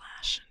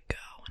flash and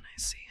go when I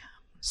see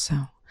him. So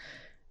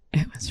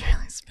it was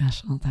really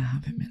special to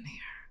have him in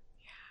here.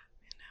 Yeah.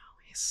 You know,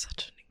 he's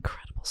such an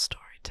incredible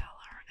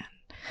storyteller and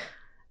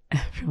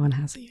everyone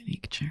has a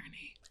unique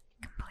journey.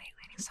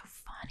 Completely. And he's so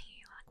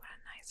funny. Like, what a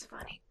nice,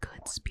 funny,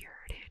 good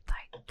spirited,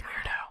 like, guy.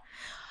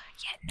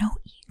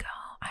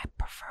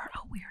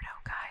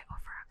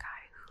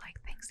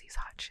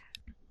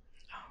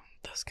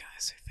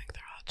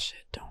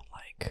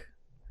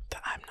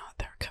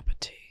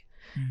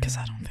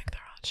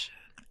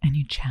 And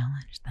you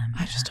challenge them.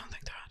 I just don't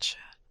think they're hot shit.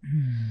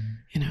 Mm.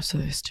 You know, so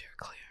they steer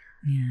clear.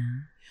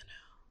 Yeah.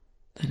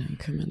 They don't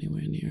come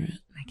anywhere near it.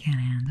 They can't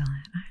handle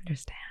it. I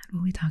understand.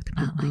 Well, we talked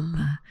about like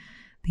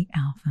the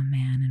alpha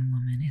man and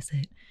woman. Is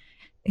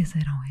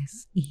it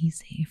always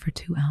easy for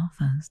two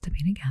alphas to be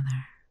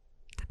together?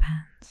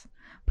 Depends.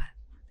 But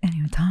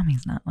anyway,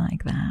 Tommy's not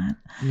like that.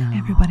 No.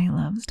 Everybody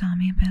loves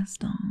Tommy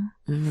Pistol.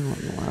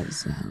 Everyone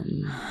loves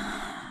him.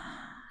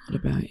 What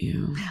about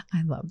you?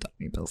 I love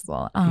Tommy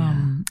Pistol.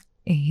 Yeah.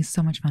 He's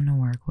so much fun to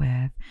work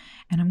with,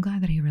 and I'm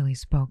glad that he really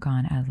spoke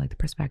on as like the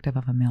perspective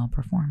of a male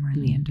performer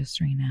in the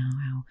industry now,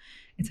 how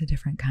it's a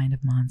different kind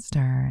of monster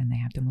and they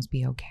have to almost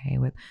be okay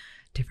with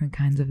different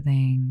kinds of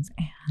things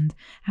and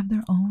have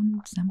their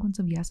own semblance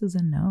of yeses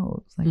and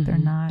nos. Like they're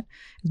not,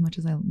 as much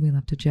as we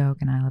love to joke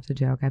and I love to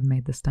joke, I've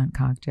made the stunt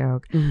cock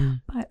joke,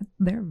 but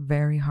they're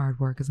very hard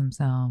workers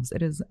themselves.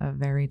 It is a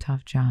very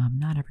tough job.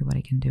 Not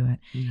everybody can do it.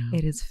 Yeah.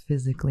 It is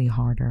physically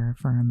harder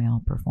for a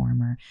male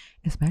performer,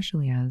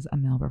 especially as a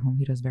male performer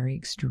who does very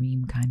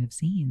extreme kind of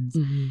scenes.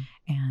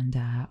 And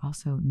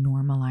also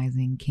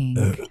normalizing kink.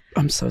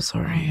 I'm so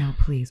sorry. Oh, no,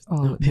 please.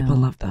 Oh, no, people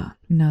love that.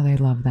 No, they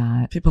love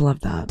that. People love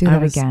that. Do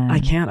that again. I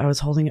can't. I was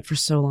holding it for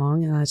so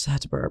long and I just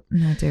had to burp.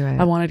 No, do it.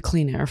 I wanted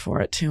clean air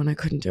for it too and I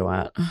couldn't do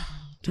it.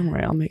 Don't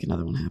worry, I'll make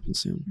another one happen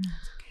soon. No,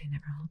 it's okay.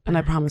 Never hold And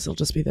I back. promise it'll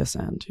just be this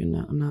end. You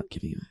know, I'm not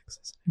giving you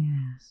access.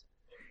 Yes.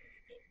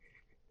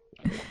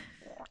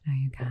 No,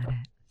 you got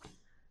it.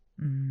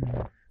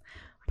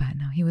 But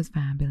no, he was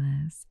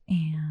fabulous.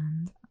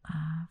 And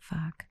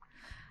fuck.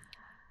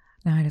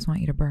 Now I just want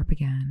you to burp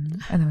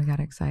again. And then we got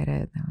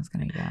excited. I was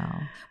going to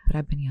yell. But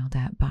I've been yelled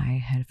at by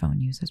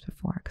headphone users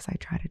before because I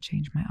try to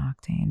change my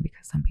octane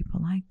because some people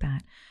like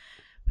that.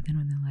 But then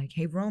when they're like,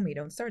 hey, Romy,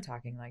 don't start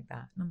talking like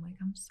that. And I'm like,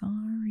 I'm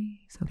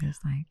sorry. So there's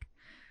like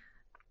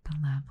the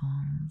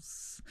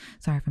levels.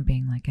 Sorry if I'm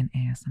being like an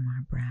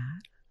ASMR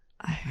brat.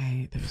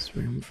 Hey, there's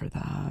room for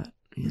that,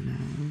 you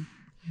know.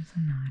 You're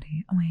so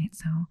naughty. Oh, wait,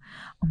 so,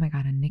 oh my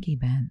God, and Nikki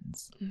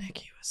Benz.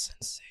 Nikki was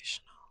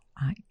sensational.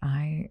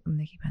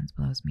 Nikki Benz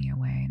blows me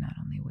away, not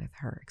only with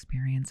her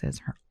experiences,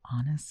 her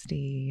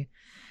honesty,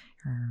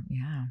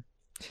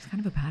 she's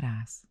kind of a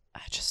badass.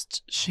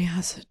 She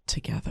has it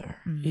together.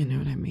 You know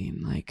what I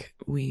mean? Like,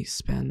 we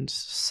spend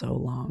so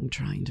long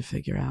trying to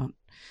figure out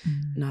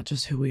not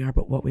just who we are,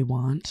 but what we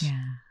want.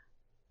 Yeah.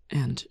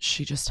 And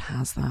she just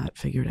has that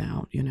figured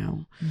out, you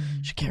know.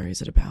 She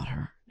carries it about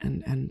her.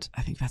 And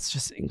I think that's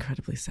just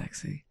incredibly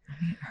sexy. I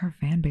mean, her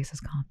fan base is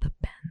called the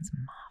Benz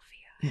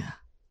Mafia. Yeah.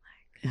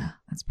 Yeah.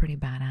 That's pretty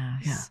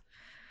badass. Yeah.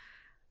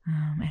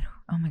 And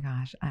oh my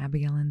gosh,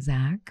 Abigail and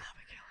Zach.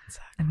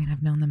 I mean,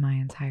 I've known them my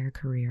entire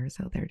career,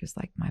 so they're just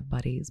like my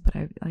buddies. But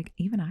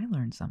even I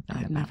learned something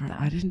about them.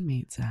 I didn't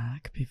meet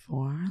Zach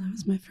before. That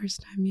was my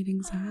first time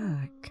meeting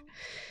Zach.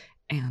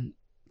 And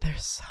they're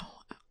so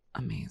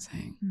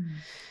amazing.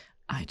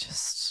 I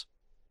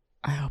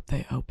hope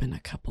they open a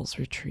couples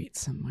retreat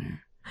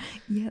somewhere.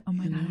 Yeah, oh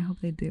my God, I hope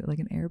they do. Like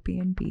an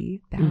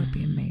Airbnb. That would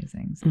be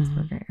amazing.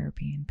 Sulzberger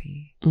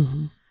Airbnb.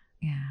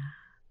 Yeah.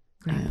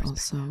 Great I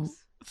also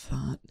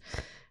thought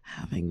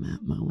having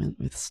that moment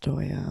with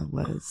Stoya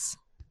was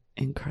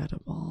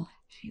incredible.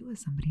 She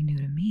was somebody new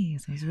to me,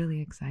 so it was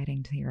really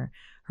exciting to hear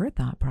her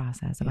thought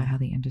process about how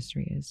the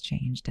industry has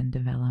changed and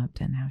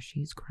developed and how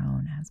she's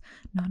grown as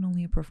not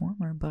only a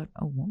performer, but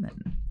a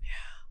woman.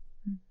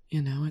 Yeah.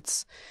 You know,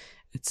 it's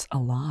a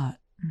lot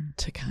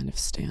to kind of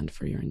stand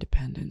for your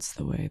independence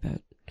the way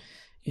that,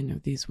 you know,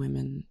 these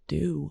women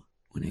do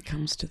when it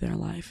comes to their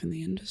life in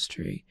the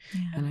industry.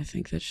 Yeah. And I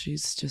think that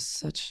she's just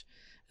such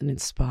an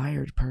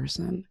inspired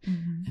person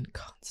and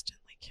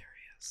constantly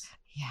curious.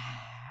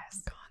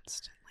 Yes.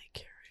 Constantly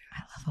curious.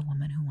 I love a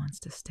woman who wants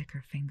to stick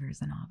her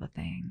fingers in all the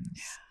things.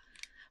 Yeah.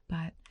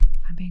 But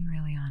if I'm being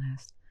really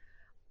honest,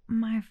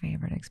 my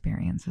favorite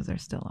experiences are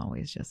still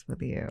always just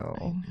with you.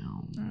 I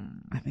know.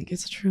 I think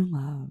it's true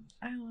love.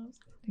 I love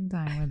spending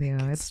time with you.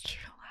 It's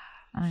true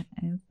love.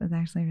 It's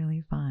actually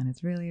really fun.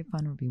 It's really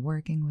fun to be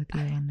working with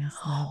you on this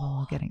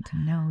level, getting to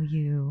know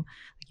you.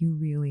 You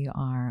really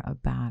are a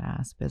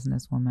badass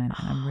businesswoman,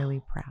 and I'm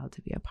really proud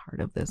to be a part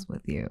of this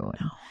with you.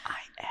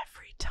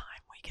 Every time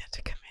we get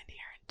to come in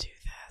here and do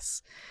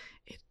this,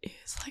 it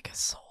is like a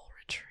soul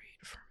retreat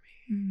for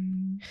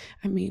me.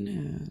 I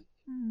mean,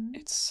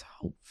 it's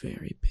so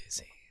very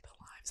busy, the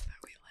lives that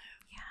we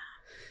live. Yeah.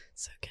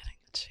 So getting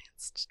the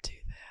chance to do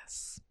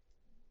this,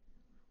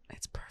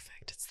 it's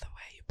perfect. It's the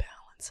way you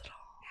balance it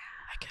all.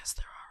 Yeah. I guess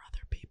there are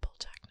other people,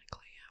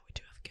 technically. Yeah, we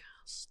do have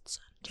guests,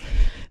 and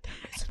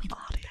there is an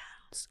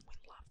audience. We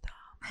love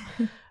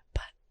them.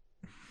 But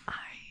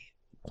I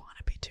want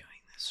to be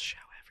doing this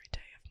show every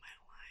day of my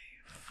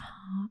life.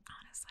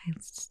 Honestly,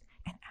 it's just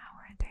an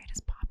hour a day.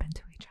 Just pop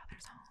into each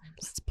other's homes.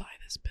 Let's buy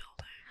this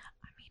building.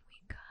 I mean, we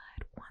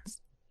could.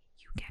 Once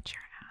you get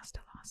your ass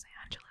to Los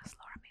Angeles,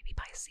 Laura, maybe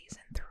by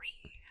season 3,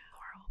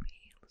 Laura will be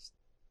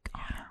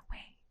on her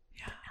way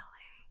to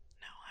LA.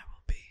 No, I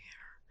will be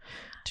here.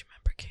 Do you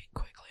remember Kate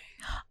Quigley?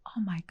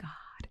 Oh my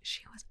God,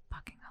 she was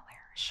fucking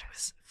hilarious. She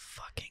was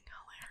fucking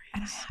hilarious.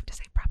 And I have to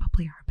say,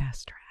 probably her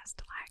best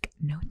dressed. Like,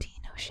 no tea,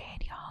 no shade.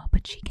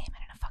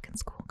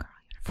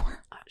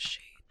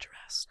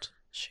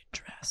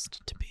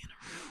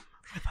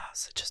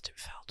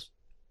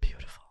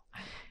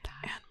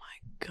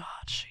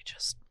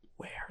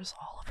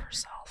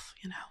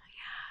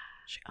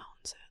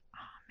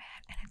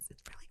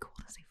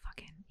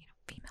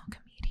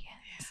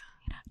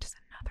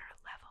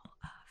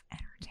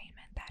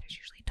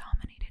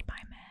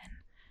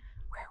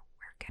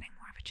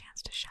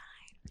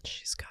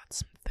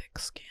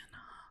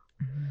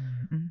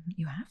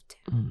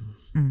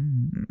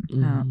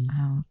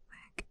 How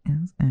thick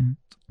is it?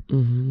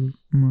 Mm-hmm.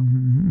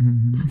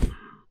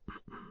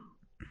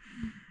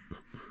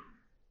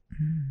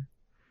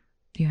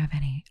 Do you have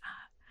any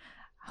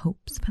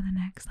hopes for the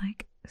next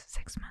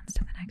 6 months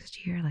to the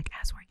next year? Like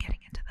as we're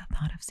getting into the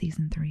thought of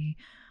season 3,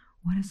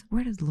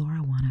 where does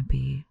Laura want to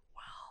be?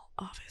 Well,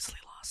 obviously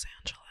Los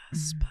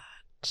Angeles,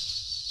 but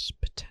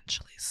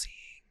potentially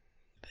seeing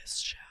this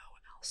show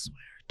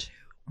elsewhere too.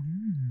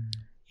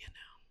 You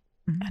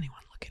know,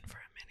 anyone looking for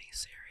a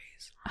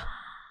mini-series?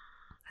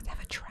 Let's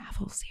have a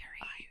travel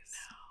series. I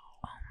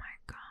know. Oh my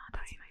god,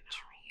 that's my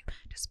dream.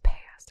 Just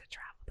pay us to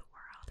travel the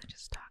world and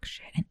just talk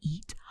shit and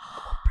eat.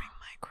 We'll bring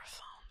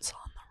microphones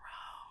on the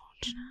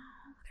road. You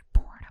know, they're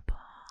portable.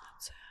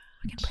 That's it.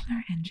 We can bring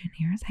our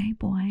engineers. Hey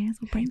boys,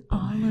 we'll bring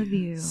all of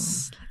you.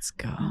 Let's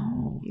go.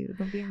 All of you.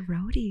 They'll be our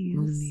roadies.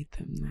 We'll need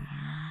them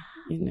there.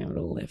 You know,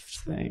 to lift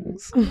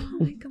things. Oh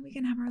my god, we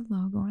can have our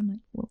logo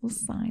on little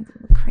signs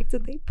and the crates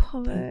that they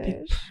push. That'd be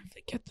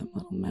perfect. Get them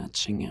little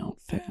matching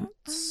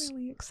outfits. I'm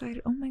really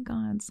excited. Oh my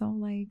god. So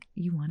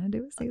you want to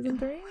do a season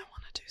 3? I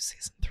want to do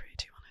season 3.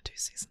 Do you want to do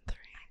season 3?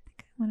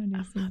 I want to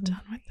do season 3. I'm not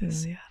done with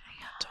this yet. I'm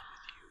not done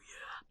with you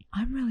yet.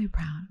 I'm really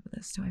proud of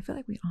this too. I feel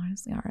like we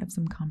honestly are have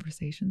some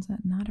conversations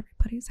that not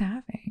everybody's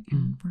having.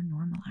 And we're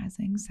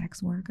normalizing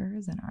sex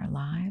workers and our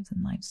lives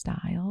and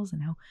lifestyles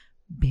and how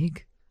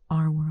big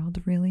our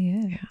world really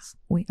is. Yeah.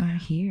 We are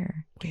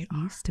here. Get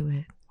used to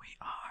it. We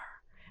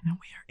are. And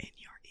we are in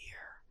your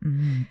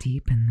ear.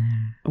 Deep in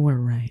there. We're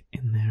right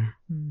in there.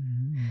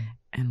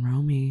 And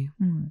Romy,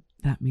 Mm.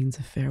 that means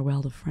a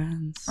farewell to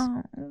friends.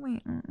 Oh,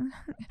 wait. I'm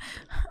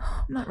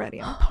not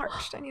ready. I'm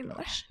parched. I need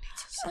another. She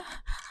needs a sip.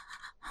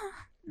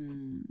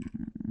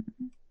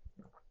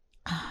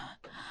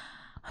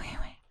 Okay,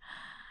 wait.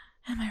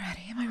 Am I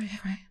ready? Am I ready?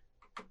 Am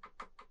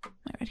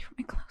I ready for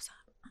my close-up?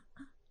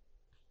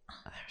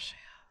 There she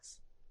is.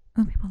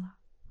 Oh, people look.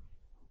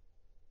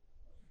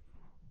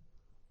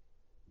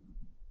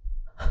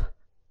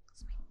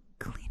 It's me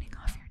cleaning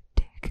off your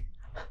dick.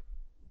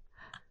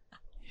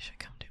 You should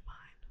come do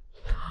mine.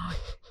 Oh,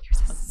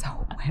 yours is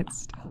so wet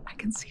still. I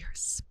can see your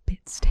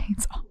spit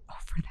stains all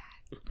over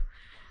that.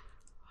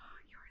 Oh,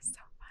 yours is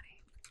so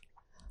funny.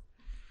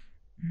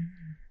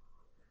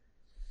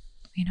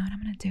 You know what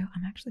I'm going to do?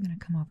 I'm actually going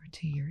to come over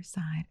to your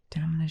side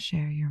and I'm going to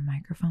share your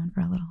microphone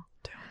for a little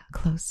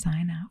close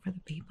sign out for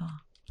the people.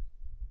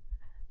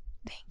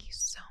 Thank you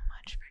so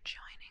much for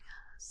joining